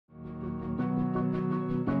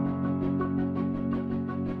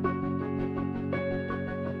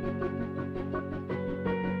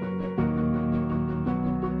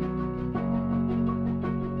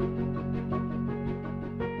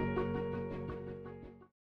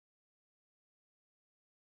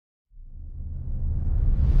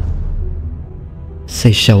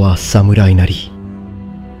拙者は侍なり、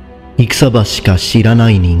戦場しか知らな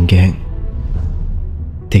い人間。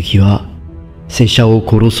敵は拙者を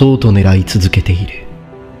殺そうと狙い続けている。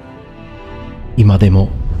今でも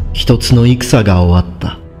一つの戦が終わっ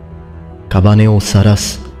た。屍を晒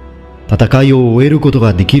す。戦いを終えること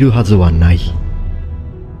ができるはずはない。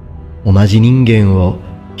同じ人間を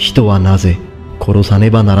人はなぜ殺さね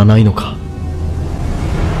ばならないのか。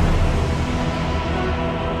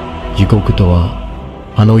地獄とは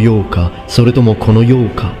あの世か、それともこの世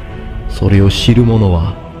か、それを知る者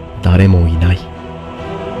は誰もいない。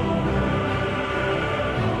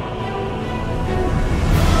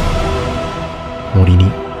森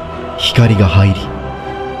に光が入り、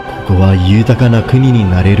ここは豊かな国に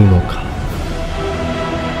なれるのか。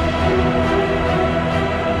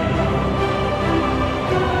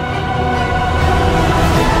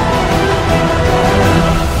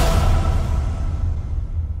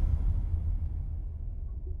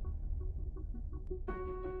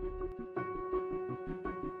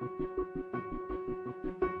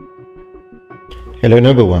Hello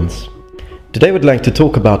noble ones. Today I would like to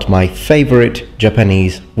talk about my favorite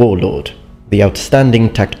Japanese warlord, the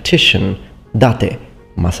outstanding tactician Date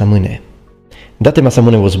Masamune. Date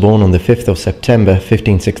Masamune was born on the 5th of September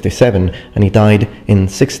 1567 and he died in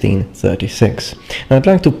 1636. Now I'd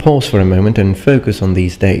like to pause for a moment and focus on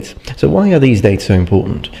these dates. So why are these dates so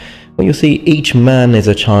important? Well, you see, each man is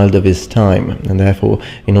a child of his time, and therefore,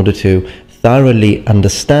 in order to thoroughly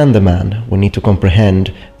understand the man, we need to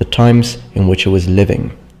comprehend the times in which he was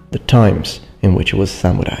living, the times in which he was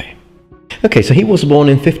samurai. Okay, so he was born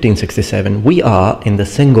in 1567. We are in the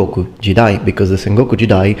Sengoku Jidai, because the Sengoku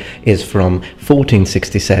Jidai is from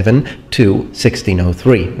 1467 to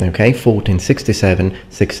 1603. Okay, 1467,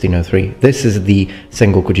 1603. This is the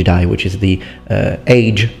Sengoku Jidai, which is the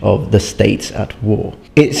age of the states at war.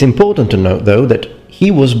 It's important to note, though, that he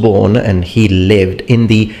was born and he lived in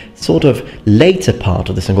the sort of later part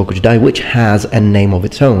of the Sengoku Jidai, which has a name of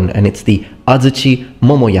its own, and it's the Azuchi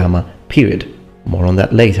Momoyama period. More on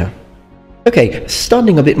that later. Okay,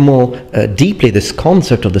 studying a bit more deeply this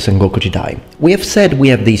concept of the Sengoku Jidai, we have said we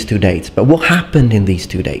have these two dates, but what happened in these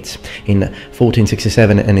two dates, in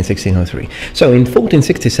 1467 and in 1603? So in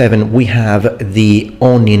 1467 we have the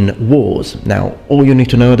Onin Wars. Now, all you need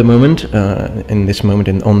to know at the moment,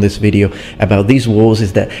 on this video, about these wars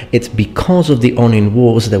is that it's because of the Onin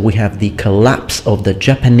Wars that we have the collapse of the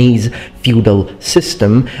Japanese feudal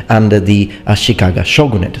system under the Ashikaga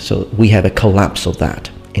shogunate. So we have a collapse of that.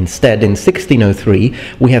 Instead, in 1603,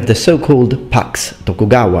 we have the so-called Pax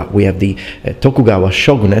Tokugawa. We have the Tokugawa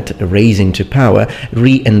shogunate rising to power,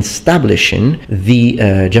 re-establishing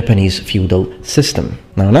the Japanese feudal system.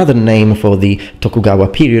 Now, another name for the Tokugawa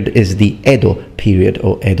period is the Edo period,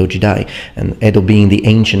 or Edo Jidai, and Edo being the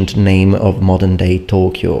ancient name of modern-day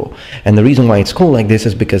Tokyo. And the reason why it's called like this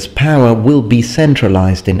is because power will be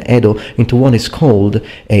centralized in Edo into what is called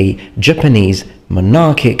a Japanese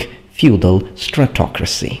monarchic feudal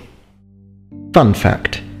stratocracy. Fun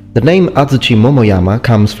fact: the name Azuchi Momoyama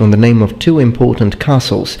comes from the name of two important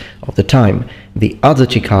castles of the time: the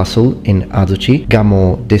Azuchi Castle in Azuchi,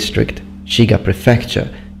 Gamo District, Shiga Prefecture,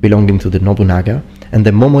 belonging to the Nobunaga, and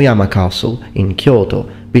the Momoyama Castle in Kyoto,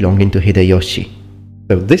 belonging to Hideyoshi.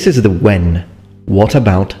 So this is the when. What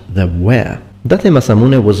about the where? Date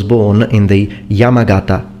Masamune was born in the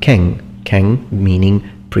Yamagata Ken, Ken meaning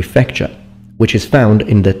prefecture, which is found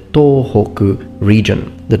in the Tohoku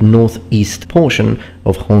region, the northeast portion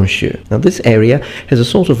of Honshu. Now, this area has a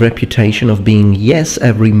sort of reputation of being, yes,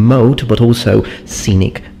 a remote but also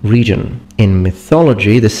scenic region. In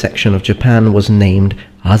mythology, this section of Japan was named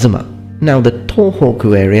Azuma. Now, the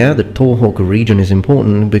Tohoku area, the Tohoku region, is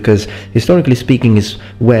important because, historically speaking, is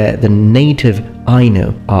where the native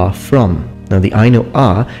Ainu are from. Now, the Ainu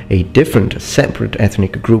are a different, separate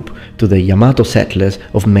ethnic group to the Yamato settlers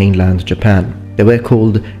of mainland Japan. They were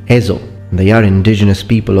called Ezo, and they are indigenous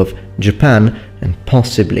people of Japan and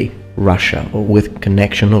possibly Russia, or with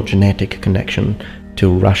connection or genetic connection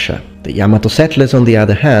to Russia. The Yamato settlers, on the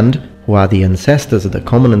other hand, who are the ancestors, the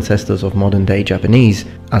common ancestors of modern-day Japanese,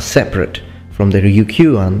 are separate from the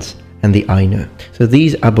Ryukyuans and the Ainu. So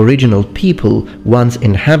these aboriginal people once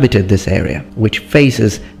inhabited this area, which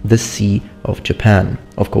faces the Sea of Japan.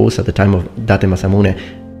 Of course, at the time of Date Masamune,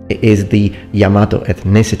 it is the Yamato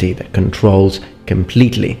ethnicity that controls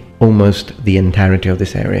completely almost the entirety of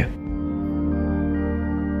this area.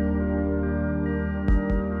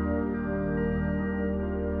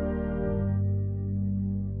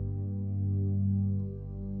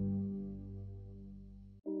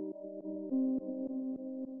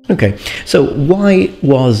 Okay, so why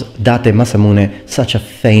was Date Masamune such a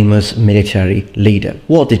famous military leader?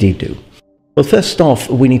 What did he do? Well, first off,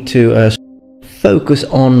 we need to focus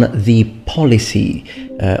on the policy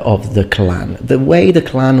of the clan. The way the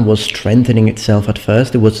clan was strengthening itself at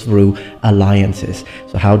first, it was through alliances.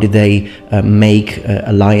 So how did they make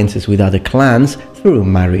alliances with other clans? Through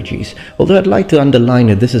marriages. Although I'd like to underline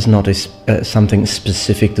that this is not something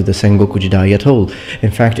specific to the Sengoku Jidai at all.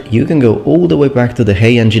 In fact, you can go all the way back to the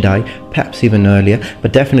Heian Jidai, perhaps even earlier,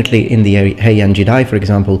 but definitely in the Heian Jidai, for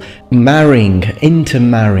example,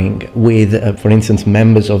 intermarrying with, for instance,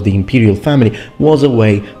 members of the imperial family was a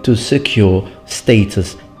way to secure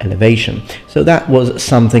status elevation. So that was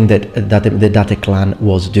something that the Date clan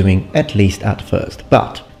was doing, at least at first.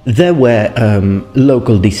 But there were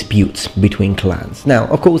local disputes between clans. Now,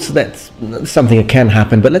 of course, that's something that can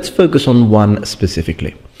happen, but let's focus on one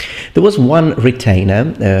specifically. There was one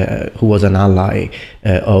retainer who was an ally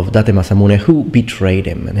of Date Masamune who betrayed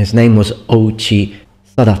him, and his name was Ouchi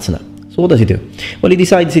Sadatsuna. So what does he do? Well, he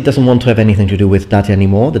decides he doesn't want to have anything to do with Date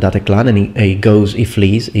anymore, the Date clan, and he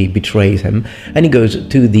flees, he betrays him, and he goes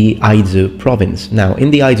to the Aizu province. Now,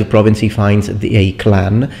 in the Aizu province, he finds a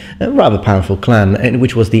clan, a rather powerful clan,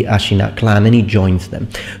 which was the Ashina clan, and he joins them.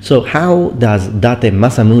 So how does Date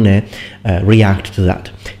Masamune react to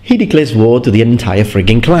that? He declares war to the entire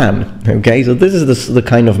frigging clan. Okay, so this is the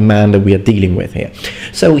kind of man that we are dealing with here.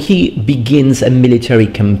 So he begins a military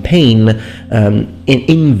campaign in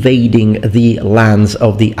invading the lands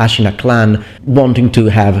of the Ashina clan, wanting to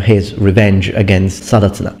have his revenge against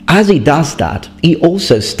Sadatsuna. As he does that, he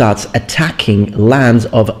also starts attacking lands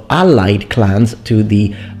of allied clans to the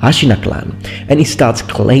Ashina clan, and he starts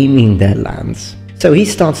claiming their lands. So he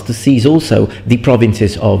starts to seize also the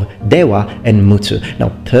provinces of Dewa and Mutsu. Now,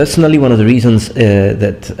 personally, one of the reasons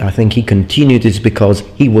that I think he continued is because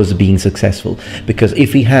he was being successful. Because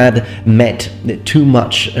if he had met too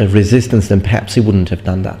much resistance, then perhaps he wouldn't have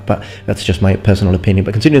done that. But that's just my personal opinion.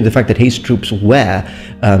 But considering the fact that his troops were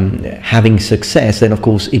having success, then of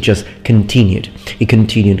course it just continued. He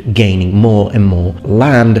continued gaining more and more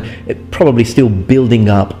land, probably still building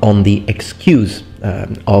up on the excuse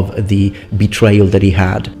of the betrayal that he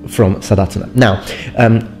had from Sadatsuna. Now,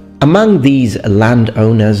 among these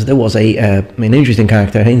landowners, there was an interesting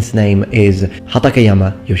character. His name is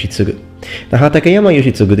Hatakeyama Yoshitsugu. Now, Hatakeyama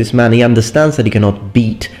Yoshitsugu, this man, he understands that he cannot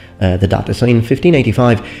beat the Date. So in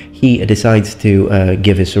 1585, he decides to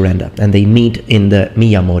give his surrender, and they meet in the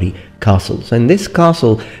Miyamori castle. So in this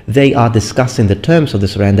castle, they are discussing the terms of the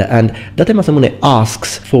surrender, and Date Masamune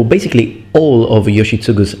asks for basically all of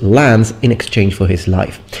Yoshitsugu's lands in exchange for his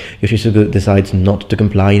life. Yoshitsugu decides not to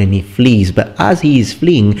comply and he flees, but as he is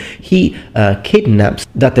fleeing, he kidnaps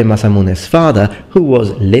Date Masamune's father, who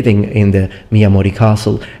was living in the Miyamori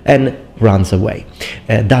castle, and runs away.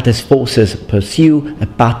 Date's forces pursue, a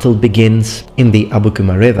battle begins in the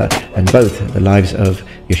Abukuma River, and both the lives of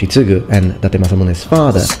Yoshitsugu and Date Masamune's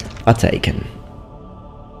father are taken.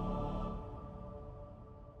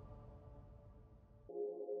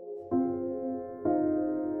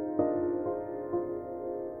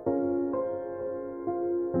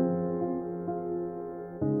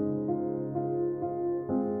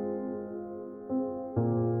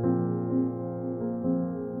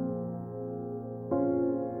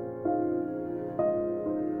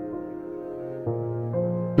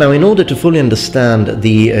 Now, in order to fully understand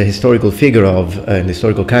the historical figure of, the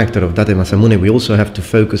historical character of Date Masamune, we also have to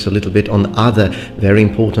focus a little bit on other very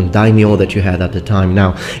important daimyo that you had at the time.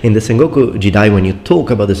 Now, in the Sengoku Jidai, when you talk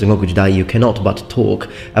about the Sengoku Jidai, you cannot but talk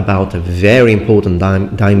about a very important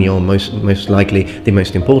daimyo, most likely the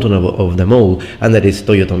most important of them all, and that is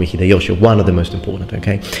Toyotomi Hideyoshi, one of the most important,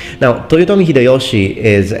 okay? Now, Toyotomi Hideyoshi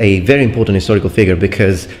is a very important historical figure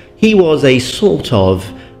because he was a sort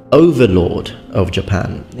of overlord of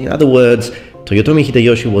Japan. In other words, Toyotomi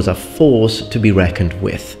Hideyoshi was a force to be reckoned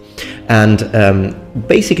with. And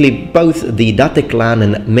basically both the Date clan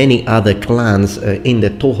and many other clans in the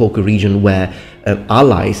Tohoku region were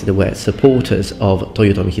allies, they were supporters of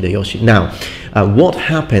Toyotomi Hideyoshi. Now, what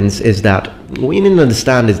happens is that, what we need to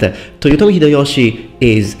understand is that Toyotomi Hideyoshi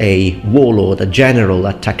is a warlord, a general,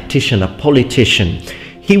 a tactician, a politician.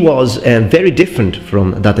 He was very different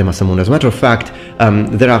from Date Masamune. As a matter of fact,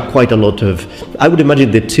 there are quite a lot of... I would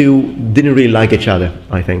imagine the two didn't really like each other,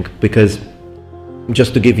 I think, because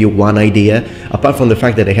just to give you one idea, apart from the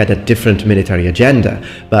fact that they had a different military agenda,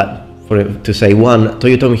 but to say one,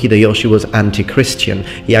 Toyotomi Hideyoshi was anti-Christian.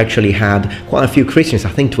 He actually had quite a few Christians, I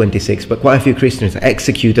think 26, but quite a few Christians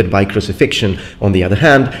executed by crucifixion. On the other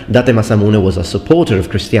hand, Date Masamune was a supporter of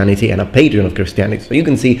Christianity and a patron of Christianity. So you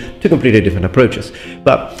can see two completely different approaches.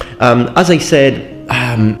 But as I said,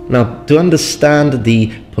 Now, to understand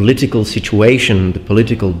the political situation, the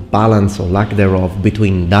political balance or lack thereof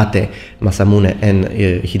between Date Masamune and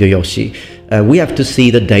Hideyoshi, we have to see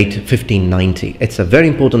the date 1590. It's a very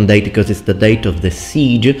important date because it's the date of the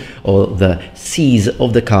siege or the siege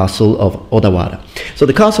of the castle of Odawara. So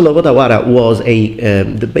the castle of Odawara was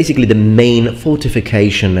basically the main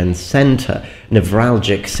fortification and center,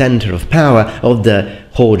 nevralgic center of power of the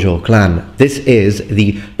Hojo clan. This is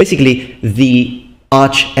basically the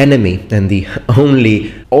arch enemy and the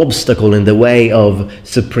only obstacle in the way of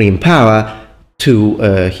supreme power to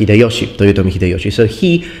Toyotomi Hideyoshi. So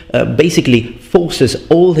he basically forces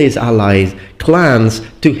all his allies, clans,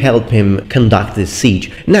 to help him conduct this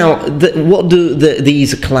siege. Now, what do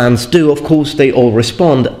these clans do? Of course, they all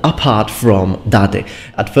respond, apart from Date.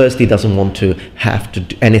 At first, he doesn't want to have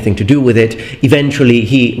anything to do with it. Eventually,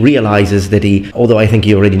 he realizes that although I think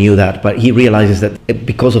he already knew that, but he realizes that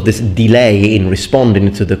because of this delay in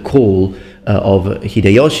responding to the call of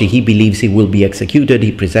Hideyoshi, he believes he will be executed.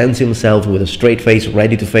 He presents himself with a straight face,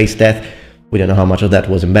 ready to face death. We don't know how much of that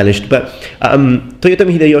was embellished, but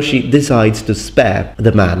Toyotomi Hideyoshi decides to spare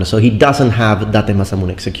the man, so he doesn't have Date Masamune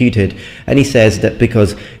executed, and he says that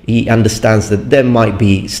because he understands that there might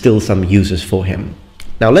be still some uses for him.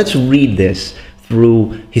 Now let's read this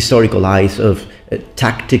through historical eyes of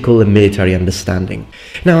tactical and military understanding.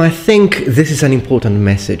 Now, I think this is an important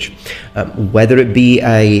message. Whether it be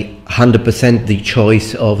 100% the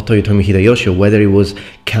choice of Toyotomi Hideyoshi, or whether it was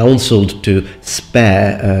counseled to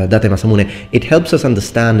spare Date Masamune, it helps us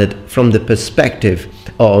understand that from the perspective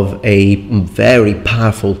of a very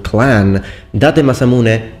powerful clan, Date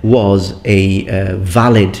Masamune was a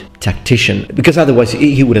valid tactician, because otherwise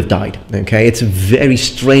he would have died. Okay, it's a very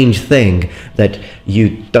strange thing that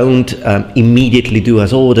you don't immediately do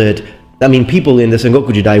as ordered. I mean, people in the Sengoku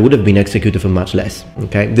Jidai would have been executed for much less.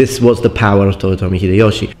 Okay, this was the power of Toyotomi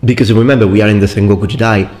Hideyoshi, because remember, we are in the Sengoku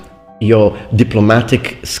Jidai. Your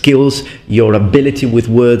diplomatic skills, your ability with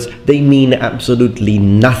words, they mean absolutely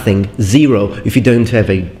nothing, zero, if you don't have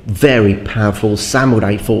a very powerful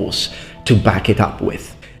samurai force to back it up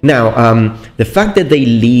with. Now, the fact that they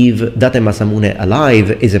leave Date Masamune alive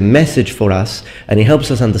is a message for us, and it helps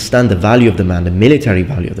us understand the value of the man, the military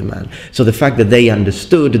value of the man. So the fact that they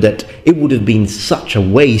understood that it would have been such a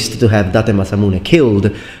waste to have Date Masamune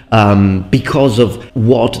killed because of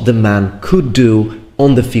what the man could do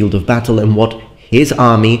on the field of battle and what his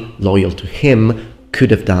army, loyal to him, could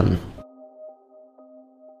have done.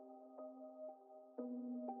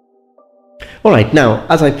 Alright, now,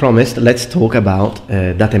 as I promised, let's talk about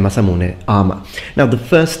Date Masamune armor. Now, the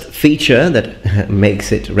first feature that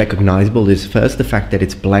makes it recognizable is first the fact that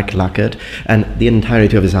it's black lacquered, and the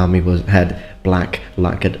entirety of his army had black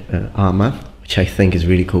lacquered armor, which I think is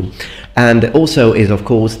really cool. And also is, of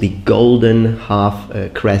course, the golden half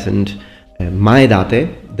crescent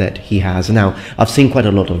Maedate that he has. Now, I've seen quite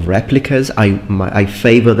a lot of replicas. I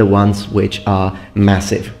favor the ones which are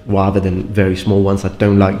massive rather than very small ones. I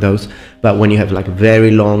don't like those. But when you have like very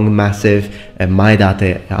long, massive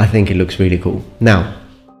Maedate, I think it looks really cool. Now,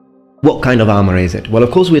 what kind of armor is it? Well, of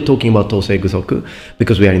course, we're talking about Tosei Gusoku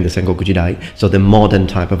because we are in the Sengoku Jidai, so the modern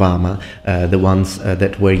type of armor, the ones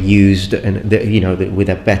that were used, and with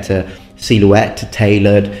a better silhouette,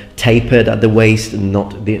 tailored, tapered at the waist.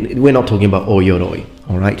 We're not talking about oyoroi.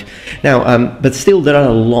 All right. Now, but still, there are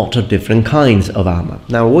a lot of different kinds of armor.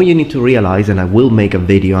 Now, what you need to realize, and I will make a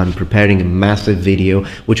video. I'm preparing a massive video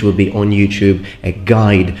which will be on YouTube, a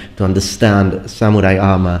guide to understand samurai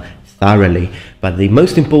armor thoroughly. But the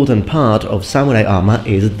most important part of samurai armor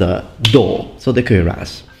is the do, so the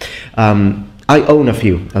cuirass. I own a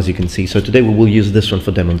few, as you can see, so today we will use this one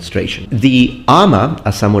for demonstration. The armor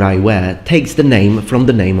a samurai wear takes the name from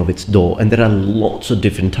the name of its do, and there are lots of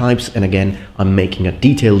different types, and again, I'm making a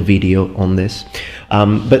detailed video on this.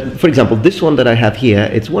 But for example, this one that I have here,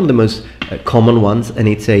 it's one of the most common ones, and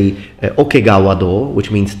it's a okegawa do, which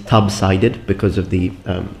means tub-sided because of the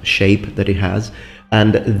shape that it has.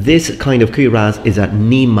 And this kind of cuirass is a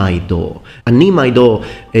nimai do. A nimai do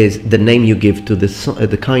is the name you give to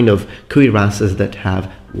the kind of cuirasses that have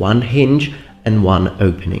one hinge and one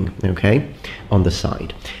opening, okay, on the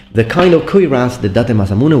side. The kind of cuirass that Date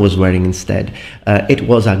Masamune was wearing instead, it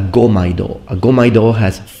was a gomai do. A gomai do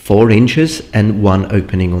has 4 inches and one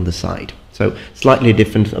opening on the side. So slightly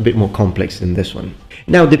different, a bit more complex than this one.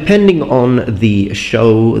 Now, depending on the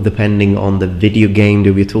show, depending on the video game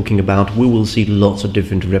that we're talking about, we will see lots of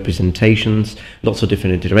different representations, lots of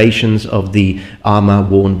different iterations of the armor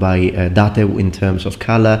worn by Date in terms of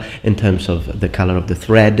color, in terms of the color of the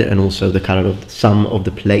thread, and also the color of some of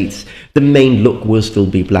the plates. The main look will still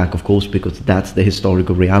be black, of course, because that's the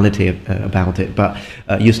historical reality about it, but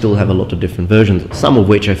you still have a lot of different versions, some of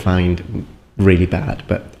which I find really bad,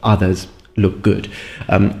 but others look good.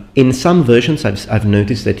 In some versions, I've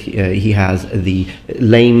noticed that he has the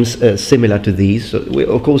lames similar to these. So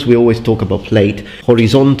of course, we always talk about plate,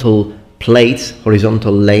 horizontal plates,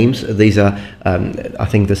 horizontal lames. These are, I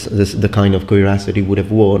think, this the kind of cuirass that he would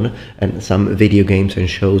have worn, and some video games and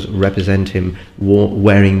shows represent him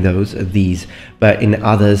wearing these. But in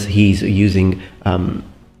others, he's using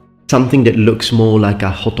something that looks more like a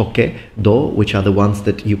hotoke do, which are the ones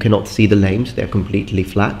that you cannot see the lames, they're completely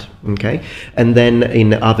flat, okay? And then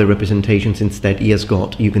in other representations instead, he has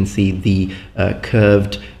got, you can see the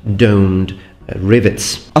curved, domed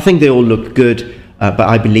rivets. I think they all look good, but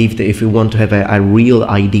I believe that if we want to have a real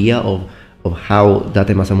idea of how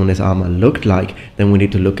Date Masamune's armor looked like, then we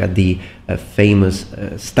need to look at the famous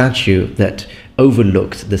statue that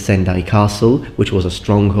overlooked the Sendai castle, which was a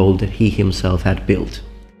stronghold that he himself had built.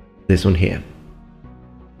 This one here.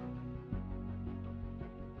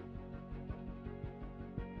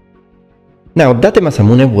 Now, Date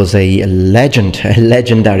Masamune was a legend, a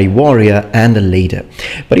legendary warrior and a leader.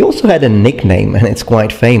 But he also had a nickname, and it's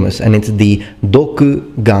quite famous, and it's the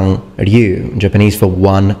Dokugan Ryu, Japanese for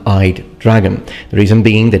one-eyed dragon. The reason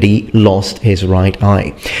being that he lost his right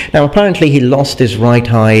eye. Now, apparently he lost his right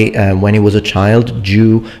eye when he was a child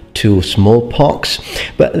due to smallpox.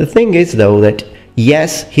 But the thing is, though, that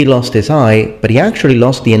yes, he lost his eye, but he actually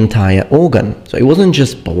lost the entire organ. So he wasn't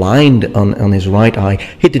just blind on his right eye,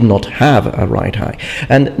 he did not have a right eye.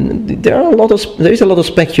 And there is a lot of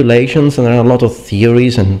speculations, and there are a lot of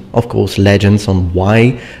theories and, of course, legends on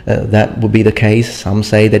why that would be the case. Some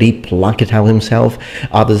say that he plucked it out himself,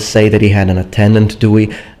 others say that he had an attendant do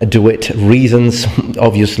it. Reasons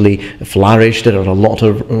obviously flourish. There are a lot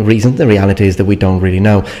of reasons. The reality is that we don't really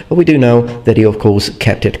know. But we do know that he, of course,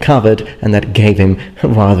 kept it covered, and that gave him a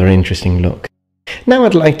rather interesting look. Now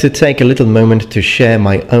I'd like to take a little moment to share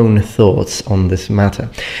my own thoughts on this matter.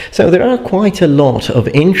 So there are quite a lot of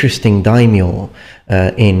interesting daimyo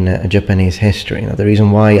in Japanese history. Now, the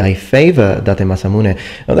reason why I favor Date Masamune,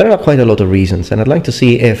 there are quite a lot of reasons, and I'd like to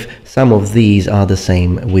see if some of these are the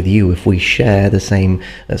same with you, if we share the same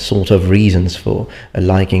sort of reasons for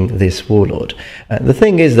liking this warlord. The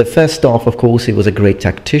thing is that first off, of course, he was a great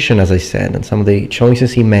tactician, as I said, and some of the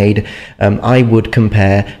choices he made I would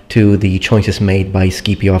compare to the choices made by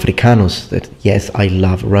Scipio Africanus. That yes, I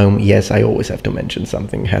love Rome. Yes, I always have to mention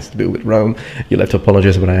something that has to do with Rome. You'll have to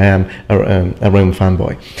apologize, but I am a Rome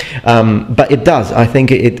fanboy. But it does. I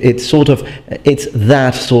think it's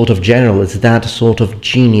that sort of general. It's that sort of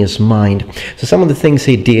genius mind. So some of the things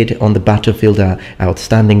he did on the battlefield are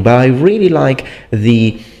outstanding. But I really like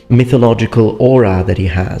the mythological aura that he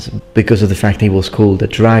has, because of the fact he was called a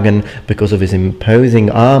dragon, because of his imposing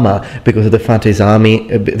armor, because of the fact his army,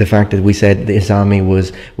 the fact that we said his army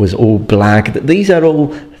was all black. These are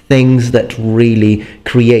all things that really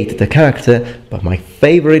create the character. But my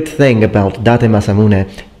favorite thing about Date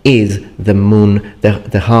Masamune is the moon,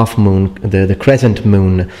 the half moon, the crescent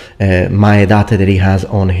moon, Maedate, that he has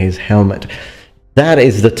on his helmet. That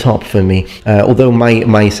is the top for me. Although my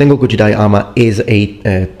Sengoku Jidai armor is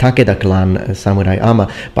a Takeda clan samurai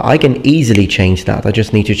armor, but I can easily change that. I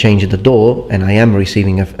just need to change the door, and I am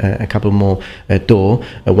receiving a couple more door,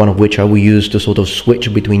 one of which I will use to sort of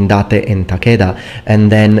switch between Date and Takeda,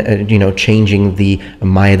 and then changing the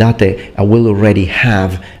Maedate, I will already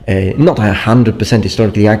have not 100%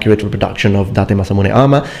 historically accurate reproduction of Date Masamune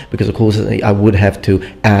armor, because of course I would have to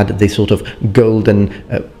add the sort of golden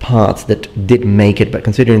parts that did make it. But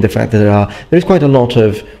considering the fact that there is quite a lot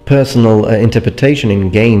of personal interpretation in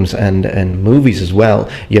games and movies as well,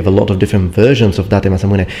 you have a lot of different versions of Date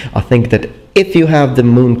Masamune. I think that if you have the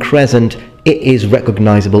moon crescent, it is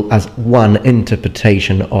recognizable as one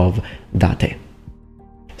interpretation of Date.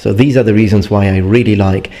 So these are the reasons why I really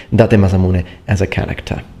like Date Masamune as a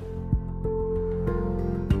character.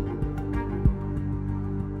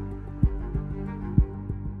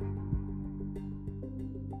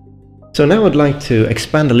 So now I'd like to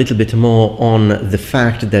expand a little bit more on the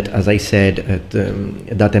fact that, as I said,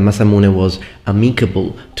 Date Masamune was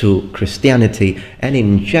amicable to Christianity and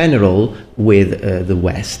in general with the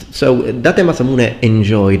West. So Date Masamune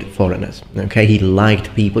enjoyed foreigners, okay? He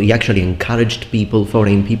liked people, he actually encouraged people,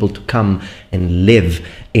 foreign people, to come and live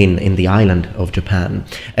in the island of Japan.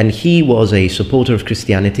 And he was a supporter of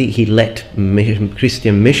Christianity. He let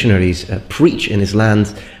Christian missionaries preach in his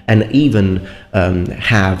lands and even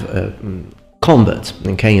have converts,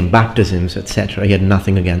 okay, and baptisms, etc. He had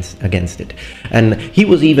nothing against it. And he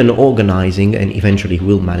was even organizing, and eventually he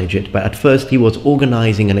will manage it, but at first he was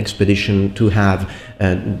organizing an expedition to have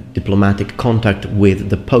diplomatic contact with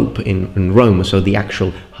the Pope in Rome, so the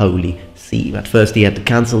actual Holy See. At first he had to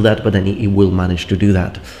cancel that, but then he will manage to do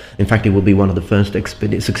that. In fact, it will be one of the first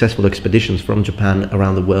successful expeditions from Japan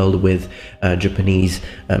around the world, with Japanese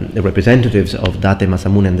representatives of Date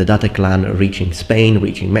Masamune and the Date clan reaching Spain,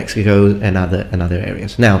 reaching Mexico, and other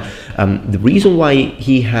areas. Now, the reason why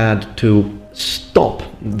he had to stop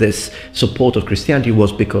this support of Christianity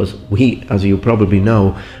was because as you probably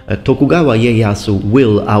know, Tokugawa Ieyasu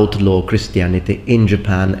will outlaw Christianity in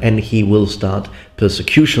Japan, and he will start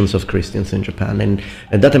persecutions of Christians in Japan. And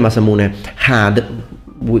Date Masamune had,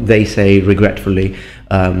 they say regretfully,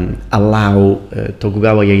 allow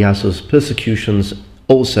Tokugawa Ieyasu's persecutions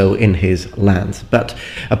also in his lands. But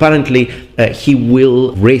apparently he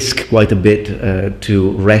will risk quite a bit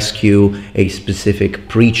to rescue a specific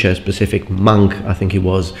preacher, specific monk, I think he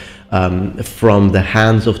was, from the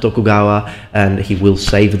hands of Tokugawa, and he will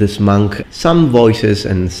save this monk. Some voices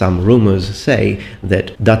and some rumors say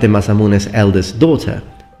that Date Masamune's eldest daughter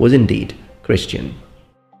was indeed Christian.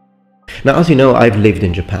 Now, as you know, I've lived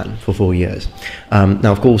in Japan for 4 years.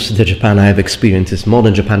 Now, of course, the Japan I have experienced is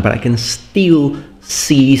modern Japan, but I can still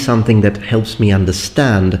see something that helps me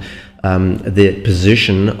understand the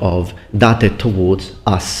position of Date towards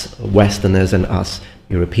us Westerners and us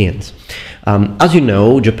Europeans. As you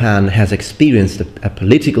know, Japan has experienced a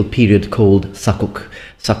political period called Sakoku.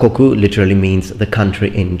 Sakoku literally means the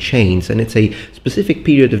country in chains, and it's a specific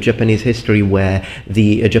period of Japanese history where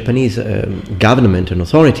the Japanese government and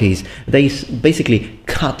authorities, they basically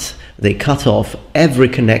cut off every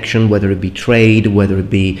connection, whether it be trade, whether it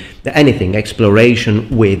be anything, exploration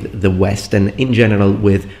with the West, and in general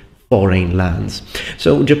with foreign lands.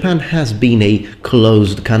 So Japan has been a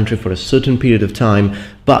closed country for a certain period of time,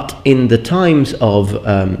 but in the times of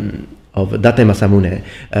Date Masamune,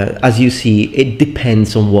 as you see, it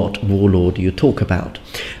depends on what warlord you talk about.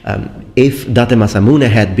 If Date Masamune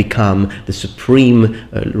had become the supreme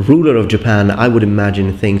ruler of Japan, I would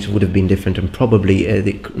imagine things would have been different, and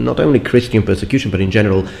probably not only Christian persecution, but in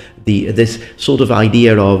general this sort of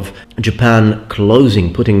idea of Japan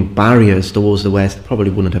closing, putting barriers towards the West, probably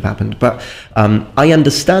wouldn't have happened. But I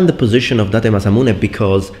understand the position of Date Masamune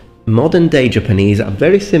because modern-day Japanese are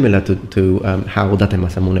very similar to how Date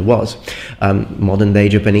Masamune was. Modern-day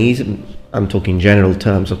Japanese, I'm talking general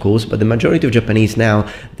terms, of course, but the majority of Japanese now,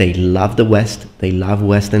 they love the West, they love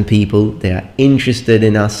Western people, they are interested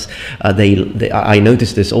in us. I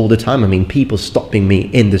notice this all the time. I mean, people stopping me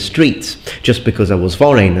in the streets just because I was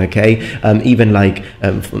foreign, okay? Even like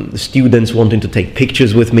students wanting to take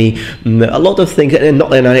pictures with me. A lot of things, and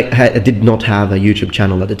I did not have a YouTube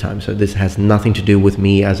channel at the time, so this has nothing to do with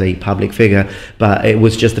me as a public figure, but it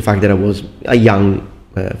was just the fact that I was a young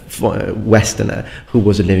Westerner who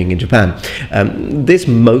was living in Japan. This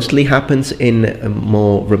mostly happens in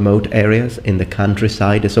more remote areas in the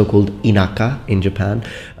countryside, the so-called inaka in Japan.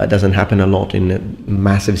 It doesn't happen a lot in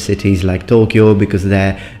massive cities like Tokyo, because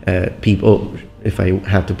there people, if I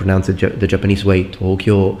have to pronounce it the Japanese way,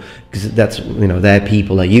 Tokyo, because that's, you know, their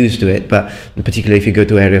people are used to it. But particularly if you go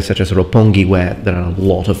to areas such as Roppongi, where there are a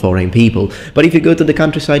lot of foreign people. But if you go to the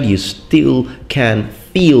countryside, you still can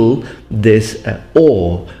feel this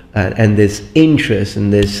awe and this interest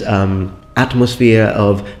and this atmosphere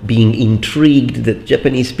of being intrigued that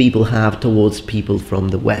Japanese people have towards people from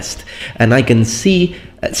the West. And I can see,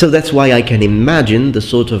 so that's why I can imagine the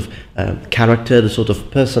sort of character, the sort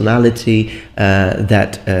of personality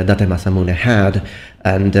that Date Masamune had.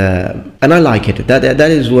 And I like it. That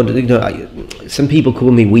is what, you know, some people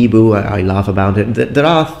call me weeaboo. I laugh about it. There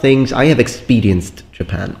are things, I have experienced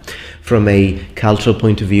Japan from a cultural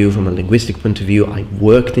point of view, from a linguistic point of view. I've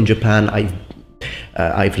worked in Japan.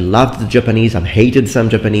 I've loved the Japanese. I've hated some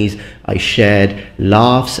Japanese. I shared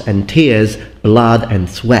laughs and tears, blood and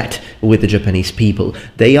sweat with the Japanese people.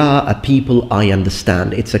 They are a people I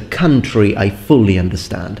understand. It's a country I fully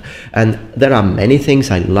understand. And there are many things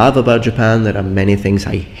I love about Japan. There are many things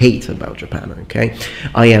I hate about Japan, okay?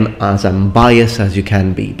 I am as unbiased as you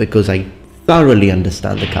can be, because I thoroughly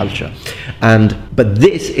understand the culture. But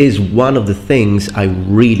this is one of the things I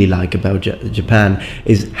really like about Japan,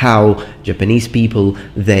 is how Japanese people,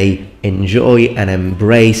 they enjoy and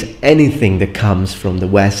embrace anything that comes from the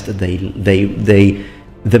West.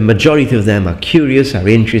 The majority of them are curious, are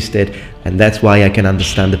interested, and that's why I can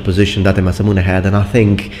understand the position that Masamune had. And I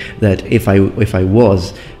think that if I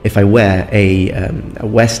were a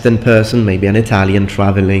Western person, maybe an Italian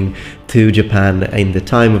traveling to Japan in the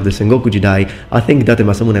time of the Sengoku Jidai, I think that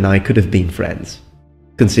Masamune and I could have been friends,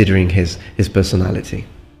 considering his personality.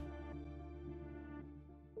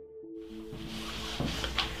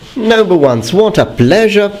 Noble ones, what a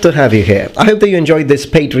pleasure to have you here. I hope that you enjoyed this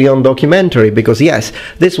Patreon documentary, because yes,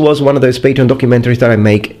 this was one of those Patreon documentaries that I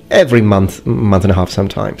make every month and a half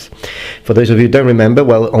sometimes. For those of you who don't remember,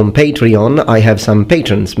 well, on Patreon I have some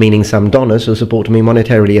patrons, meaning some donors who support me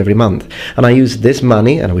monetarily every month. And I use this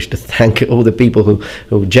money, and I wish to thank all the people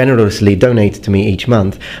who generously donate to me each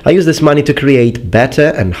month. I use this money to create better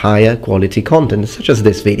and higher quality content, such as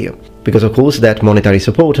this video. Because of course that monetary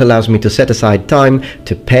support allows me to set aside time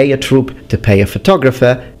to pay a troupe, to pay a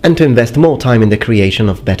photographer, and to invest more time in the creation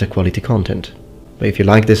of better quality content. But if you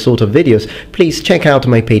like this sort of videos, please check out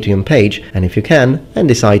my Patreon page, and if you can, and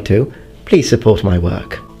decide to, please support my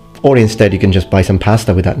work. Or instead you can just buy some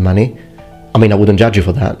pasta with that money. I mean, I wouldn't judge you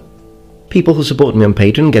for that. People who support me on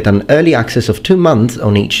Patreon get an early access of 2 months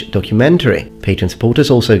on each documentary. Patreon supporters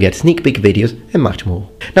also get sneak peek videos and much more.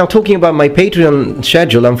 Now, talking about my Patreon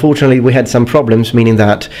schedule, unfortunately we had some problems, meaning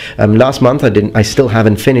that last month I still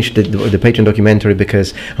haven't finished the Patreon documentary,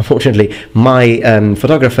 because unfortunately my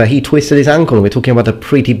photographer, he twisted his ankle. We're talking about a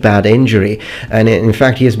pretty bad injury, and in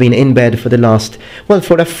fact he has been in bed for the last, well,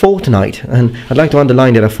 for a fortnight. And I'd like to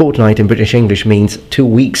underline that a fortnight in British English means 2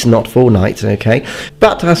 weeks, not 4 nights, okay?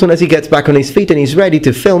 But as soon as he gets back on his feet and he's ready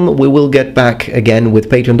to film, we will get back again with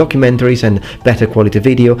Patreon documentaries and better quality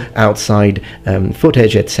video, outside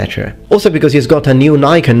footage, etc. Also because he's got a new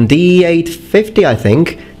Nikon D850, I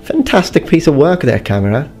think. Fantastic piece of work there,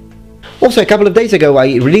 camera. Also, a couple of days ago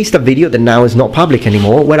I released a video that now is not public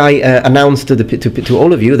anymore, where I announced to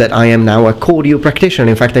all of you that I am now a Koryu practitioner.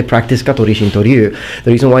 In fact, I practice Katori Shinto-ryu.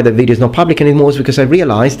 The reason why the video is not public anymore is because I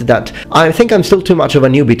realized that I think I'm still too much of a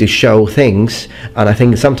newbie to show things, and I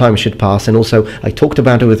think some time should pass. And also, I talked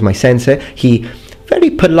about it with my sensei. He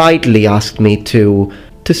very politely asked me to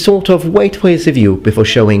sort of wait for his review before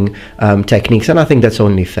showing techniques, and I think that's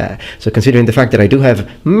only fair. So considering the fact that I do have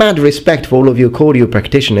mad respect for all of you Koryu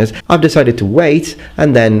practitioners, I've decided to wait,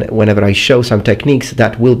 and then whenever I show some techniques,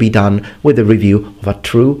 that will be done with a review of a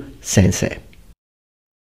true sensei.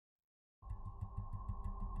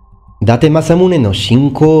 Date Masamune no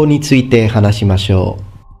shinkouについて話しましょ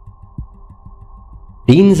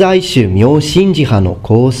う。臨済宗妙心寺派の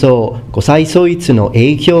構想、五歳そいつの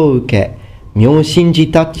影響を受け、妙心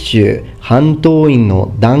寺達宗半島院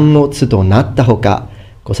の断骨となったほか、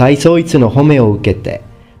五歳そいつの褒めを受けて、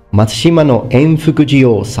松島の延福寺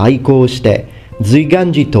を再興して、随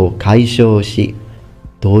願寺と改称し、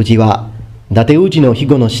同時は伊達氏の庇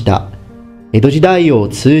護の下、江戸時代を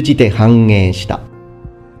通じて繁栄した。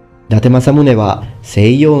伊達政宗は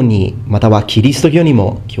西洋にまたはキリスト教に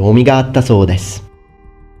も興味があったそうです。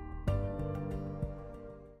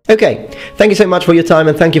Okay, thank you so much for your time,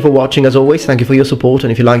 and thank you for watching. As always, thank you for your support,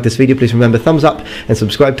 and if you like this video, please remember thumbs up and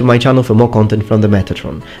subscribe to my channel for more content from the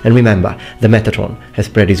Metatron. And remember, the Metatron has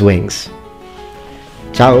spread his wings.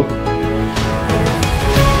 Ciao!